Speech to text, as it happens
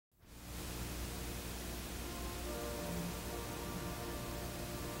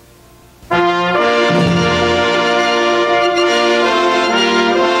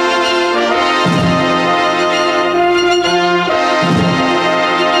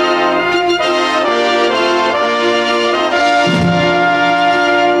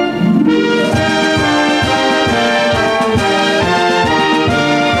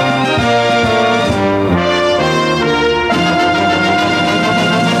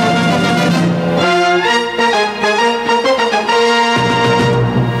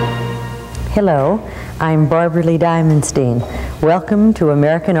Hello, I'm Barbara Lee Diamonstein. Welcome to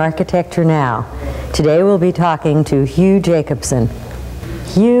American Architecture Now. Today we'll be talking to Hugh Jacobsen.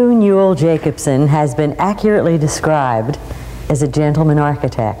 Hugh Newell Jacobsen has been accurately described as a gentleman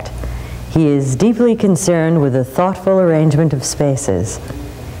architect. He is deeply concerned with the thoughtful arrangement of spaces.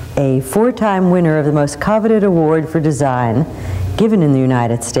 A four-time winner of the most coveted award for design given in the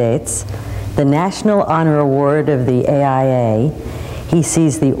United States, the National Honor Award of the AIA, he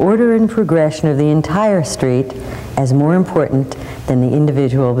sees the order and progression of the entire street as more important than the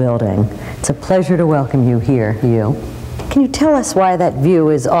individual building. It's a pleasure to welcome you here, Hugh. Can you tell us why that view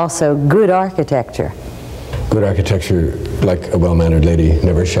is also good architecture? Good architecture, like a well-mannered lady,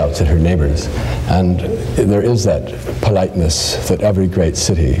 never shouts at her neighbors. And there is that politeness that every great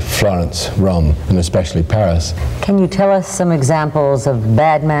city, Florence, Rome, and especially Paris. Can you tell us some examples of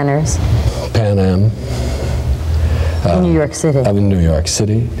bad manners? Pan Am. In New York City. I'm in New York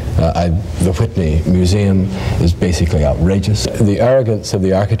City. The Whitney Museum is basically outrageous. The arrogance of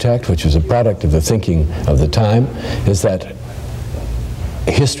the architect, which was a product of the thinking of the time, is that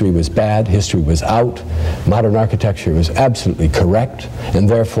history was bad, history was out, modern architecture was absolutely correct, and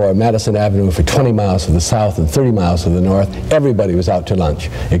therefore Madison Avenue for 20 miles to the south and 30 miles to the north, everybody was out to lunch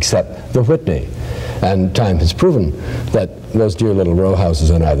except the Whitney. And time has proven that those dear little row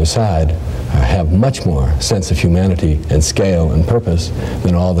houses on either side have much more sense of humanity and scale and purpose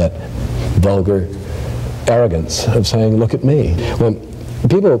than all that vulgar arrogance of saying, look at me. When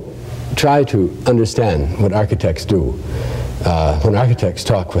people try to understand what architects do, when architects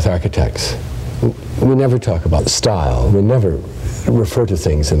talk with architects, we never talk about style. We never refer to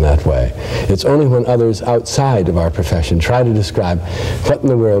things in that way. It's only when others outside of our profession try to describe what in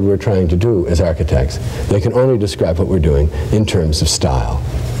the world we're trying to do as architects, they can only describe what we're doing in terms of style.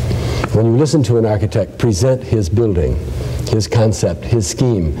 When you listen to an architect present his building, his concept, his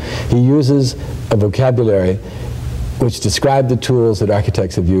scheme, he uses a vocabulary which describe the tools that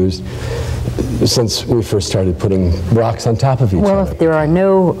architects have used since we first started putting rocks on top of each other. Well, if there are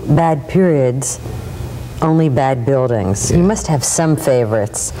no bad periods, only bad buildings. Yeah. You must have some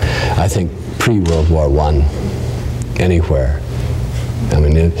favorites. I think pre-World War I, anywhere. I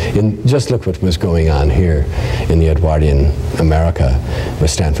mean, just look what was going on here in the Edwardian America with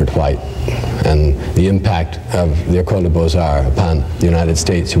Stanford White and the impact of the École des Beaux-Arts upon the United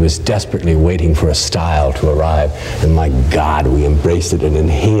States, who was desperately waiting for a style to arrive. And my God, we embraced it and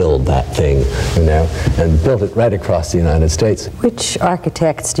inhaled that thing, you know, and built it right across the United States. Which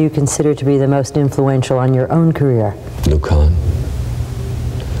architects do you consider to be the most influential on your own career? Lucan.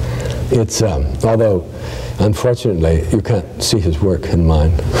 It's, although unfortunately, you can't see his work in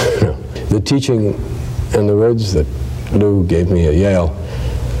mine. The teaching and the words that Lou gave me at Yale,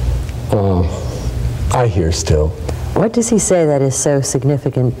 I hear still. What does he say that is so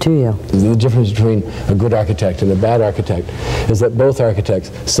significant to you? The difference between a good architect and a bad architect is that both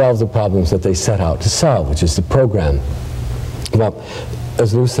architects solve the problems that they set out to solve, which is the program. Well,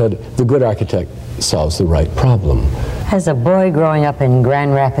 as Lou said, the good architect solves the right problem. As a boy growing up in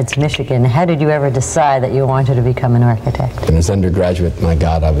Grand Rapids, Michigan, how did you ever decide that you wanted to become an architect? And as undergraduate, my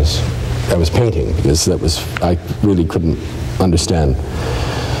God, I was painting, because I really couldn't understand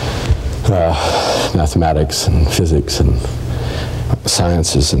mathematics and physics and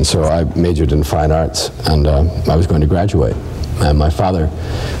sciences, and so I majored in fine arts, and I was going to graduate. And my father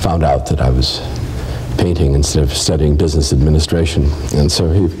found out that I was painting instead of studying business administration, and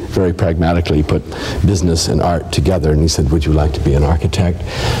so he very pragmatically put business and art together, and he said, would you like to be an architect?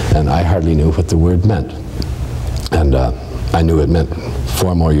 And I hardly knew what the word meant, and I knew it meant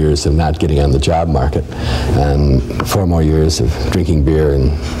 4 more years of not getting on the job market and 4 more years of drinking beer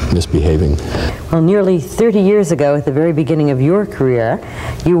and misbehaving. Well, nearly 30 years ago, at the very beginning of your career,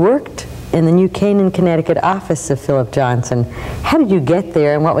 you worked in the New Canaan, Connecticut office of Philip Johnson. How did you get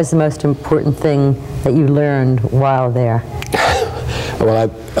there, and what was the most important thing that you learned while there? Well,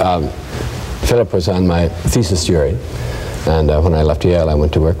 Philip was on my thesis jury, and when I left Yale, I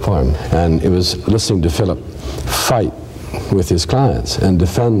went to work for him. And it was listening to Philip fight with his clients and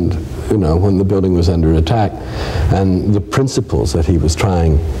defend, you know, when the building was under attack, and the principles that he was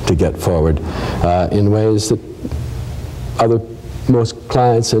trying to get forward in ways that most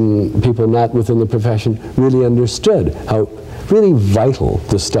clients and people not within the profession really understood how really vital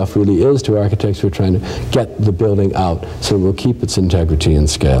this stuff really is to architects who are trying to get the building out so it will keep its integrity and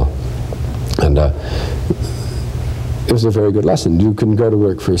scale. And it was a very good lesson. You can go to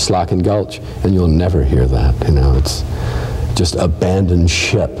work for Slock and Gulch and you'll never hear that. You know, it's just abandon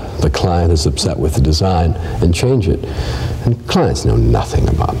ship. The client is upset with the design and change it. And clients know nothing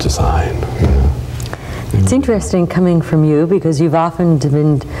about design. You know. It's interesting coming from you, because you've often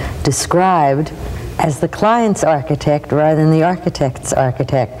been described as the client's architect rather than the architect's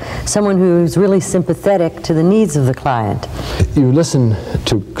architect, someone who's really sympathetic to the needs of the client. You listen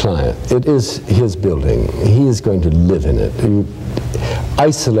to client. It is his building. He is going to live in it. You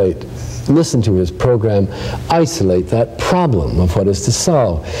isolate, listen to his program, isolate that problem of what is to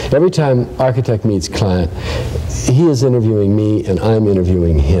solve. Every time architect meets client, he is interviewing me and I'm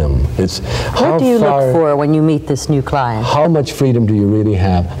interviewing him. It's what do you look for when you meet this new client? How much freedom do you really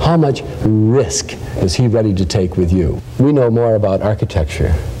have? How much risk is he ready to take with you? We know more about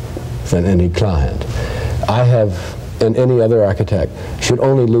architecture than any client. I have, and any other architect, should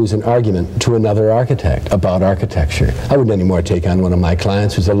only lose an argument to another architect about architecture. I wouldn't anymore take on one of my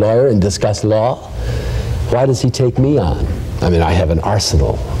clients who's a lawyer and discuss law. Why does he take me on? I mean, I have an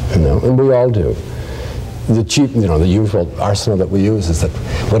arsenal, you know, and we all do. The cheap, you know, the usual arsenal that we use is that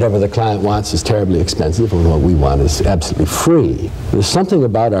whatever the client wants is terribly expensive, and what we want is absolutely free. There's something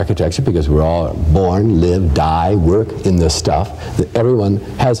about architecture, because we're all born, live, die, work in this stuff, that everyone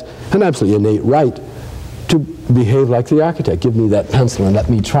has an absolutely innate right to behave like the architect. Give me that pencil and let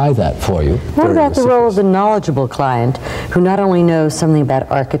me try that for you. What about the role of the knowledgeable client, who not only knows something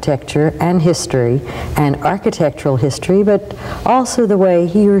about architecture and history and architectural history, but also the way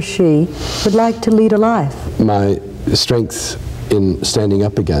he or she would like to lead a life? My strength in standing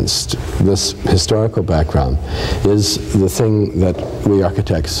up against this historical background is the thing that we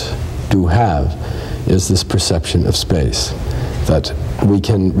architects do have, is this perception of space. That we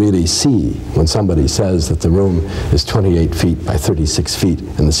can really see when somebody says that the room is 28 feet by 36 feet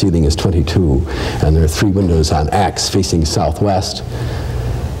and the ceiling is 22 and there are 3 windows on X facing southwest.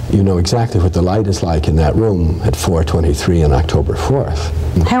 You know exactly what the light is like in that room at 4:23 on October 4th.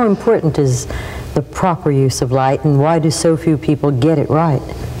 How important is the proper use of light, and why do so few people get it right?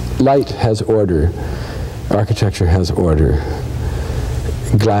 Light has order. Architecture has order.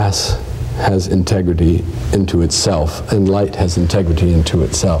 Glass has integrity into itself, and light has integrity into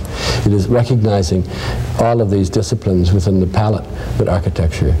itself. It is recognizing all of these disciplines within the palette that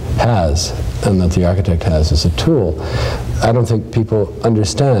architecture has, and that the architect has as a tool. I don't think people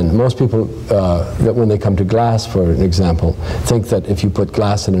understand. Most people, that when they come to glass, for an example, think that if you put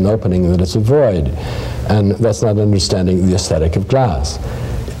glass in an opening that it's a void, and that's not understanding the aesthetic of glass.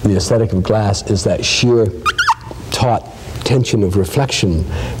 The aesthetic of glass is that sheer, taut tension of reflection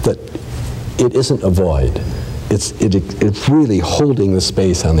that it isn't a void. It's really holding the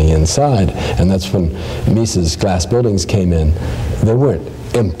space on the inside, and that's when Mises' glass buildings came in. They weren't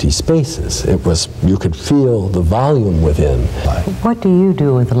empty spaces. It was, you could feel the volume within. What do you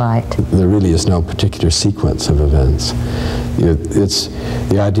do with light? There really is no particular sequence of events. It's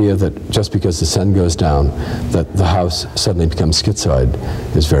the idea that just because the sun goes down, that the house suddenly becomes schizoid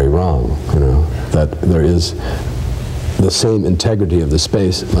is very wrong. You know, that there is the same integrity of the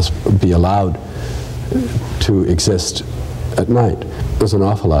space must be allowed to exist at night. There's an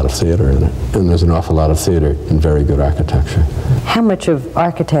awful lot of theater in it, and there's an awful lot of theater in very good architecture. How much of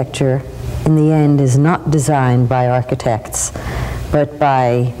architecture, in the end, is not designed by architects, but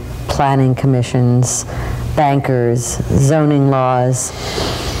by planning commissions, bankers, zoning laws,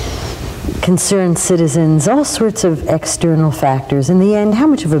 concerned citizens, all sorts of external factors? In the end, how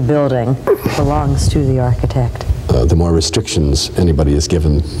much of a building belongs to the architect? The more restrictions anybody is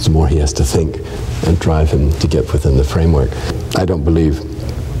given, the more he has to think and drive him to get within the framework. I don't believe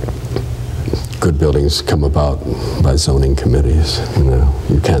good buildings come about by zoning committees. You know,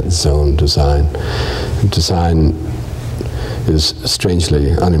 you can't zone design. Design is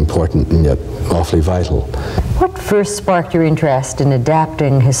strangely unimportant and yet awfully vital. What first sparked your interest in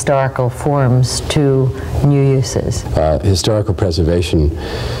adapting historical forms to new uses? Historical preservation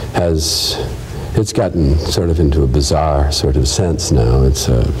has it's gotten sort of into a bizarre sort of sense now. It's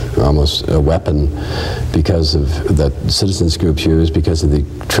almost a weapon because of that citizens groups use, because of the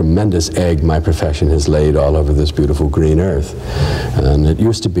tremendous egg my profession has laid all over this beautiful green earth. And it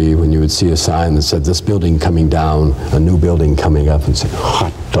used to be when you would see a sign that said, this building coming down, a new building coming up, and say,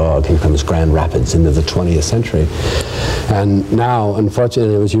 hot dog, here comes Grand Rapids into the 20th century. And now,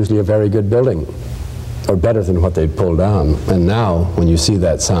 unfortunately, it was usually a very good building, or better than what they'd pulled down. And now, when you see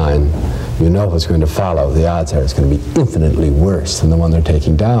that sign, you know what's going to follow. The odds are it's going to be infinitely worse than the one they're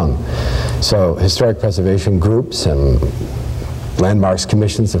taking down. So historic preservation groups and landmarks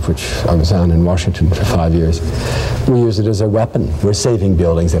commissions, of which I was on in Washington for 5 years, we use it as a weapon. We're saving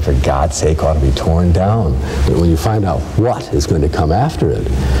buildings that for God's sake ought to be torn down. But when you find out what is going to come after it,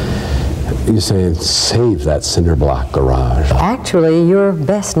 You say, save that cinder block garage. Actually, your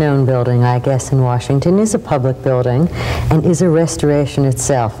best-known building, I guess, in Washington is a public building and is a restoration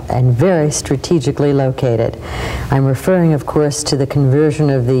itself, and very strategically located. I'm referring, of course, to the conversion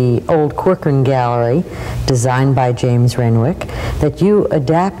of the old Corcoran Gallery, designed by James Renwick, that you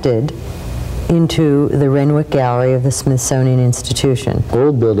adapted into the Renwick Gallery of the Smithsonian Institution.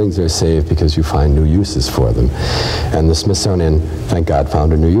 Old buildings are saved because you find new uses for them. And the Smithsonian, thank God,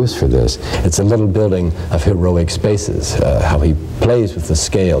 found a new use for this. It's a little building of heroic spaces, how he plays with the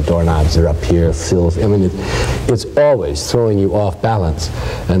scale. Doorknobs are up here, sills. I mean, it's always throwing you off balance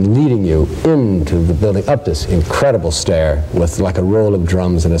and leading you into the building, up this incredible stair with like a roll of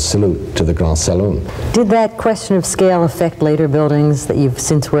drums and a salute to the Grand Saloon. Did that question of scale affect later buildings that you've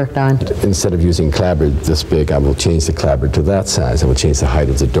since worked on? Instead of using clapboard this big, I will change the clapboard to that size. I will change the height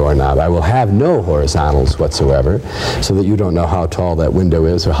of the doorknob. I will have no horizontals whatsoever, so that you don't know how tall that window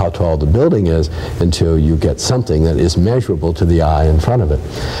is or how tall the building is until you get something that is measurable to the eye in front of it.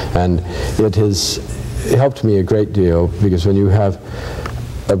 And it has helped me a great deal, because when you have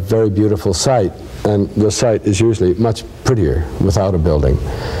a very beautiful site, and the site is usually much prettier without a building.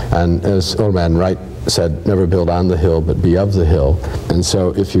 And as Old Man Wright said, never build on the hill, but be of the hill. And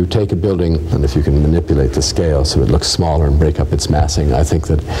so if you take a building, and if you can manipulate the scale so it looks smaller and break up its massing, I think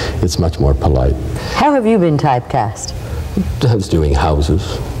that it's much more polite. How have you been typecast? I was doing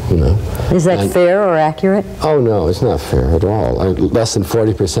houses, you know. Is that fair or accurate? Oh no, it's not fair at all. Less than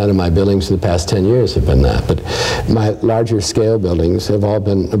 40% of my buildings in the past 10 years have been that. But my larger scale buildings have all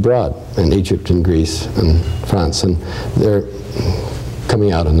been abroad, in Egypt and Greece and France, and they're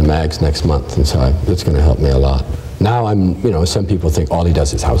coming out in the mags next month, and so it's going to help me a lot. Now you know, some people think all he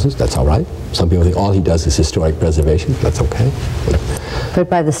does is houses, that's all right. Some people think all he does is historic preservation, that's okay. But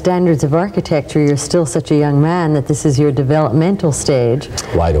by the standards of architecture, you're still such a young man that this is your developmental stage.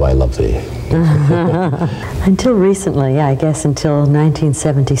 Why do I love thee? Until recently, I guess until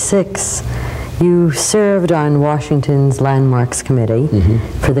 1976, you served on Washington's Landmarks Committee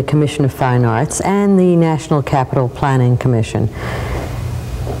for the Commission of Fine Arts and the National Capital Planning Commission.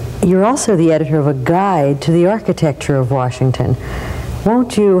 You're also the editor of a guide to the architecture of Washington.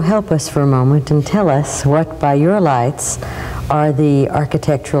 Won't you help us for a moment and tell us what, by your lights, are the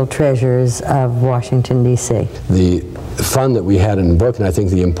architectural treasures of Washington, D.C.? The fun that we had in the book, and I think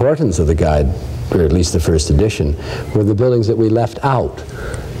the importance of the guide, or at least the first edition, were the buildings that we left out.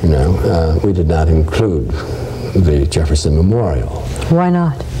 You know, we did not include the Jefferson Memorial. Why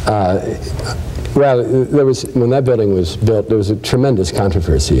not? Well, when that building was built, there was a tremendous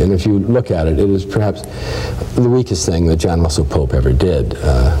controversy, and if you look at it, it is perhaps the weakest thing that John Russell Pope ever did.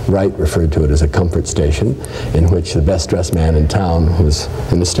 Wright referred to it as a comfort station, in which the best-dressed man in town was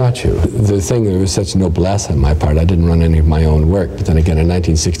in the statue. The thing, there was such noblesse on my part. I didn't run any of my own work, but then again, in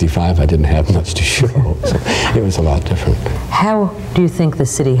 1965, I didn't have much to show, so it was a lot different. How do you think the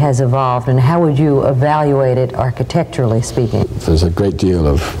city has evolved, and how would you evaluate it architecturally speaking? There's a great deal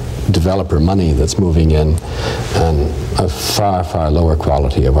of developer money that's moving in, and a far, far lower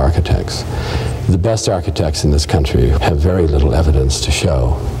quality of architects. The best architects in this country have very little evidence to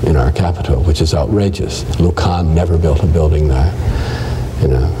show in our capital, which is outrageous. Lucan never built a building there. You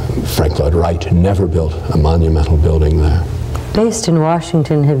know, Frank Lloyd Wright never built a monumental building there. Based in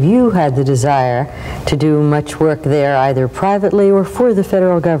Washington, have you had the desire to do much work there, either privately or for the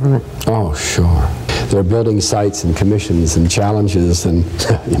federal government? Oh, sure. There are building sites and commissions and challenges and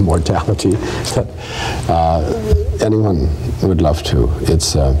immortality that anyone would love to.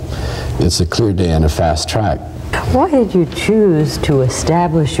 It's a clear day and a fast track. Why did you choose to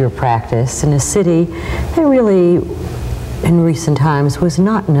establish your practice in a city that really, in recent times, was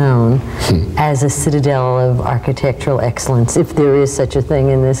not known as a citadel of architectural excellence, if there is such a thing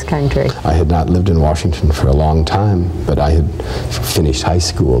in this country? I had not lived in Washington for a long time, but I had finished high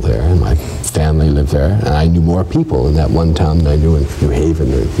school there, and my family lived there, and I knew more people in that one town than I knew in New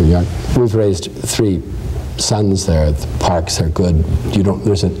Haven or New York. We've raised 3 sons there. The parks are good.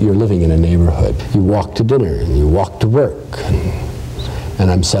 You're living in a neighborhood. You walk to dinner, and you walk to work, and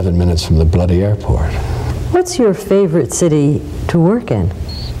I'm 7 minutes from the bloody airport. What's your favorite city to work in?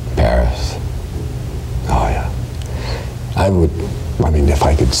 Paris. Oh, yeah. I mean, if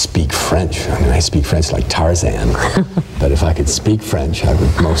I could speak French, I mean, I speak French like Tarzan, but if I could speak French, I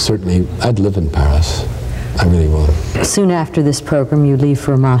would most certainly, I'd live in Paris. I really would. Soon after this program, you leave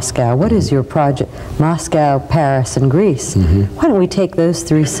for Moscow. What is your project? Moscow, Paris, and Greece. Why don't we take those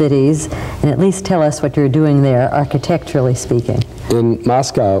 3 cities and at least tell us what you're doing there, architecturally speaking? In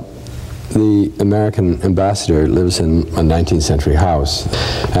Moscow, the American ambassador lives in a 19th century house,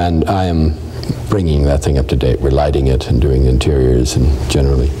 and I am bringing that thing up to date. We're lighting it and doing interiors and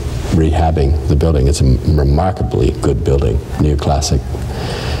generally rehabbing the building. It's a remarkably good building, neoclassic,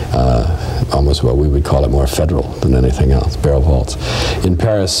 almost what we would call it more federal than anything else, barrel vaults. In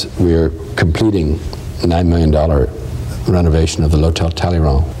Paris, we're completing a $9 million renovation of the L'Hôtel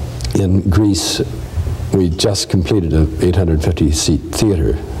Talleyrand. In Greece, we just completed an 850-seat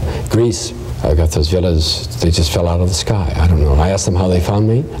theater. Greece, I got those villas, they just fell out of the sky. I don't know. I asked them how they found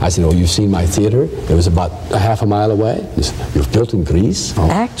me. I said, oh, you've seen my theater? It was about a half a mile away. They said, you've built in Greece? Oh.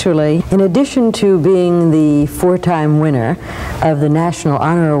 Actually, in addition to being the 4-time winner of the National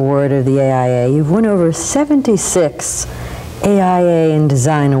Honor Award of the AIA, you've won over 76 AIA and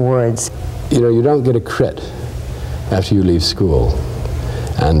Design Awards. You know, you don't get a crit after you leave school.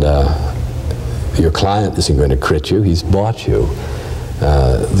 And your client isn't going to crit you. He's bought you.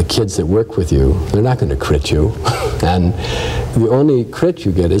 The kids that work with you, they're not going to crit you. And the only crit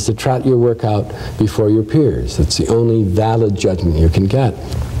you get is to trot your work out before your peers. It's the only valid judgment you can get.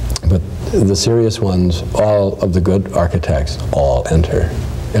 But the serious ones, all of the good architects, all enter.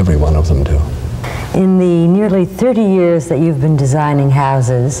 Every one of them do. In the nearly 30 years that you've been designing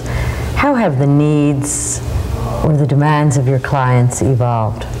houses, how have the needs or the demands of your clients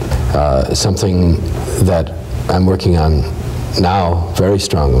evolved? Something that I'm working on now very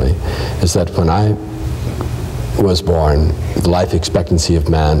strongly is that when I was born, the life expectancy of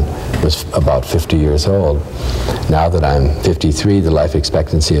man was about 50 years old. Now that I'm 53, the life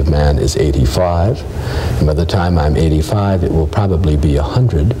expectancy of man is 85. And by the time I'm 85, it will probably be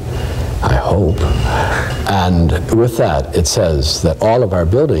 100, I hope. And with that, it says that all of our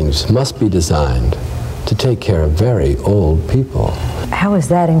buildings must be designed to take care of very old people. How is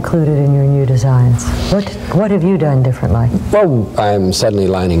that included in your new designs? What have you done differently? Well, I'm suddenly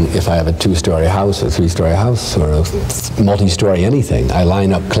lining, if I have a 2-story house, a 3-story house, or a multi-story anything, I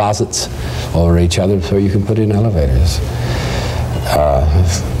line up closets over each other so you can put in elevators.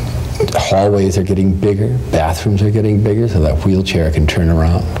 Hallways are getting bigger, bathrooms are getting bigger so that wheelchair can turn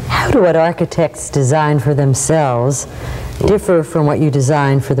around. How do what architects design for themselves differ from what you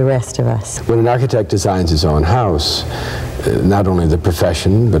design for the rest of us? When an architect designs his own house, not only the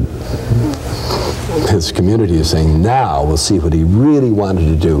profession, but his community is saying, now we'll see what he really wanted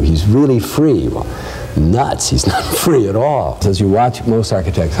to do. He's really free. Well, nuts, he's not free at all. As you watch most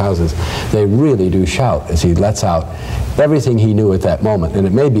architects' houses, they really do shout as he lets out everything he knew at that moment. And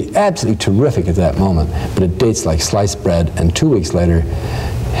it may be absolutely terrific at that moment, but it dates like sliced bread, and 2 weeks later,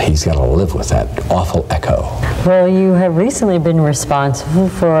 he's got to live with that awful echo. Well, you have recently been responsible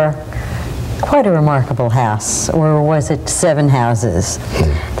for quite a remarkable house, or was it 7 houses,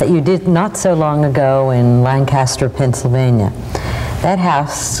 that you did not so long ago in Lancaster, Pennsylvania. That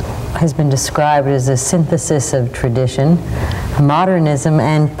house has been described as a synthesis of tradition, modernism,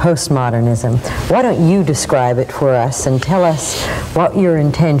 and postmodernism. Why don't you describe it for us and tell us what your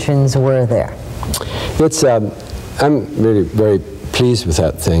intentions were there? It's, I'm really very pleased with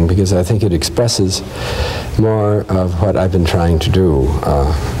that thing because I think it expresses more of what I've been trying to do.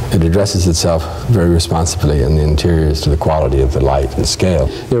 It addresses itself very responsibly in the interiors to the quality of the light and scale.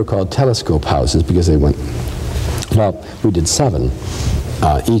 They were called telescope houses because they went, well, we did 7,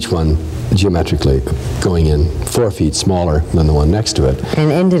 each one geometrically going in 4 feet smaller than the one next to it.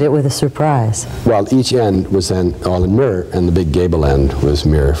 And ended it with a surprise. Well, each end was then all in mirror, and the big gable end was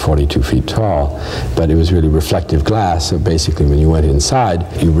mirror 42 feet tall. But it was really reflective glass, so basically when you went inside,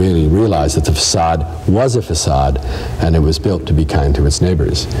 you really realized that the facade was a facade, and it was built to be kind to its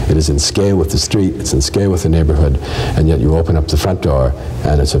neighbors. It is in scale with the street, it's in scale with the neighborhood, and yet you open up the front door,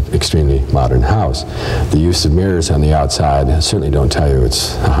 and it's an extremely modern house. The use of mirrors on the outside certainly don't tell you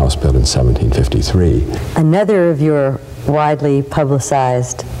it's a house built in 1753. Another of your widely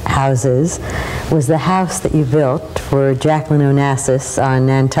publicized houses was the house that you built for Jacqueline Onassis on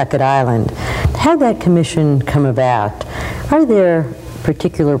Nantucket Island. How did that commission come about? Are there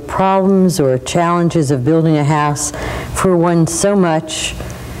particular problems or challenges of building a house for one so much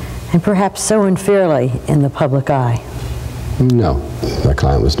and perhaps so unfairly in the public eye? No. My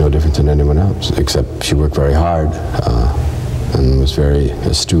client was no different than anyone else, except she worked very hard and was very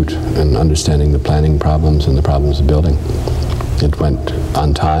astute in understanding the planning problems and the problems of building. It went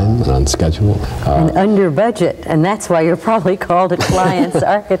on time and on schedule. And under budget, and that's why you're probably called a client's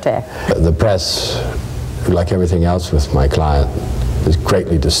architect. The press, like everything else with my client, is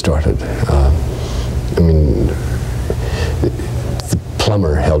greatly distorted. I mean, the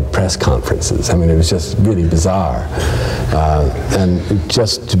plumber held press conferences. I mean, it was just really bizarre. And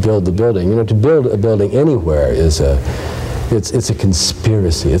just to build the building, you know, to build a building anywhere is it's a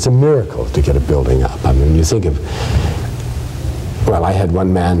conspiracy. It's a miracle to get a building up. I mean, you think of Well, I had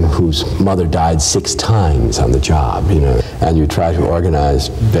one man whose mother died 6 times on the job, you know, and you try to organize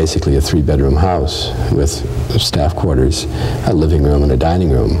basically a 3-bedroom house with staff quarters, a living room and a dining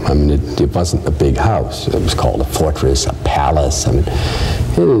room. I mean, it wasn't a big house. It was called a fortress, a palace. I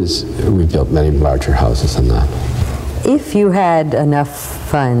mean, we built many larger houses than that. If you had enough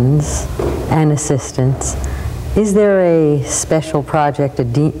funds and assistance, is there a special project,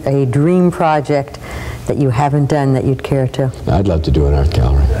 a dream project that you haven't done that you'd care to? I'd love to do an art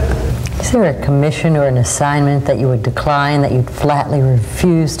gallery. Is there a commission or an assignment that you would decline, that you'd flatly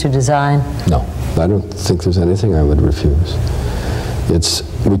refuse to design? No, I don't think there's anything I would refuse.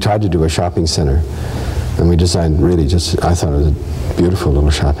 We tried to do a shopping center, and we designed really I thought it was a beautiful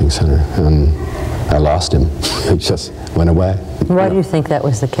little shopping center, and I lost him. He just went away. Why do you think that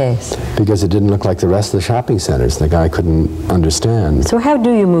was the case? Because it didn't look like the rest of the shopping centers. The guy couldn't understand. So how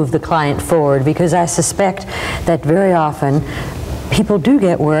do you move the client forward? Because I suspect that very often people do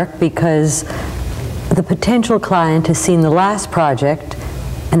get work because the potential client has seen the last project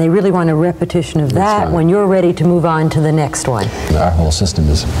and they really want a repetition of that when you're ready to move on to the next one. Our whole system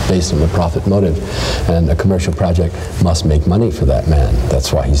is based on the profit motive, and a commercial project must make money for that man.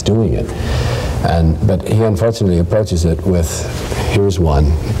 That's why he's doing it. But he unfortunately approaches it with, here's one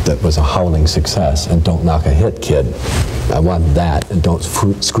that was a howling success, and don't knock a hit, kid. I want that, and don't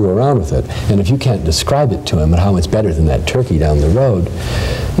screw around with it. And if you can't describe it to him and how it's better than that turkey down the road,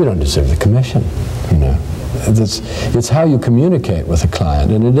 you don't deserve the commission, you know. It's how you communicate with a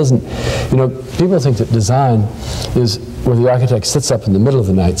client, and it isn't, you know, people think that design is where the architect sits up in the middle of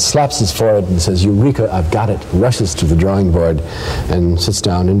the night, slaps his forehead and says, "Eureka, I've got it," rushes to the drawing board and sits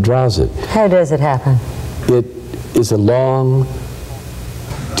down and draws it. How does it happen? It is a long,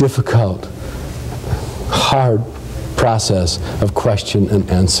 difficult, hard process of question and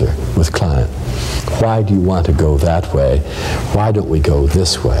answer with client. Why do you want to go that way? Why don't we go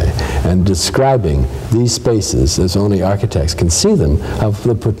this way? And describing these spaces as only architects can see them, of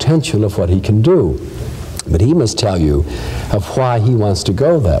the potential of what he can do. But he must tell you of why he wants to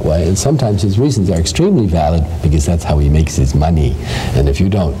go that way, and sometimes his reasons are extremely valid because that's how he makes his money. And if you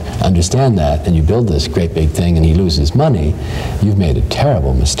don't understand that and you build this great big thing and he loses money, you've made a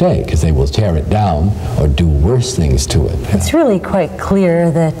terrible mistake, because they will tear it down or do worse things to it. It's really quite clear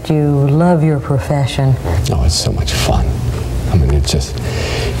that you love your profession. Oh, it's so much fun. I mean,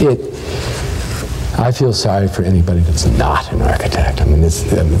 I feel sorry for anybody that's not an architect. I mean, it's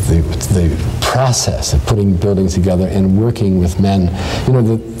the process of putting buildings together and working with men. You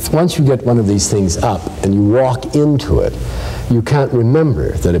know, once you get one of these things up and you walk into it, you can't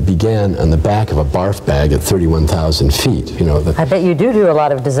remember that it began on the back of a barf bag at 31,000 feet. You know, I bet you do a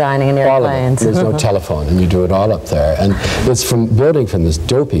lot of designing in airplanes. There's no telephone, and you do it all up there. And it's from building from this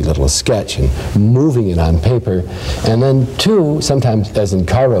dopey little sketch and moving it on paper. And then sometimes, as in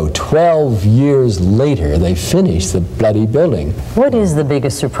Cairo, 12 years later, they finish the bloody building. What is the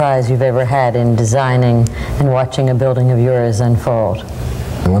biggest surprise you've ever had in designing and watching a building of yours unfold?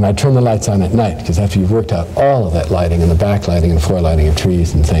 And when I turn the lights on at night, because after you've worked out all of that lighting and the backlighting and forelighting of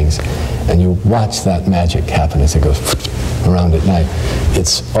trees and things, and you watch that magic happen as it goes around at night,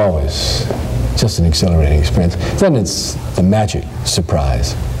 it's always just an exhilarating experience. Then it's the magic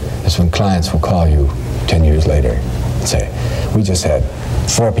surprise. It's when clients will call you 10 years later and say, "We just had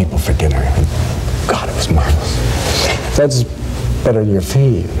 4 people for dinner, and God, it was marvelous." That's better than your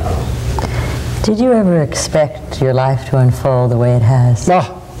fee, you know. Did you ever expect your life to unfold the way it has?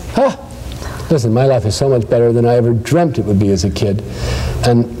 Listen, my life is so much better than I ever dreamt it would be as a kid.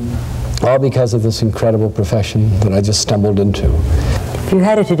 And all because of this incredible profession that I just stumbled into. If you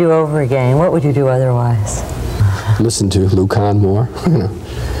had it to do over again, what would you do otherwise? Listen to Lou Kahn more. You know,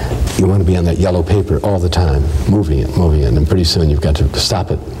 you want to be on that yellow paper all the time, moving it, and pretty soon you've got to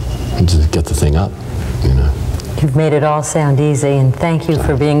stop it and just get the thing up, you know. You've made it all sound easy, and thank you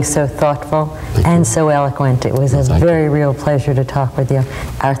for being so thoughtful and so eloquent. It was a very real pleasure to talk with you.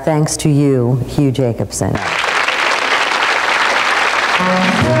 Our thanks to you, Hugh Jacobsen.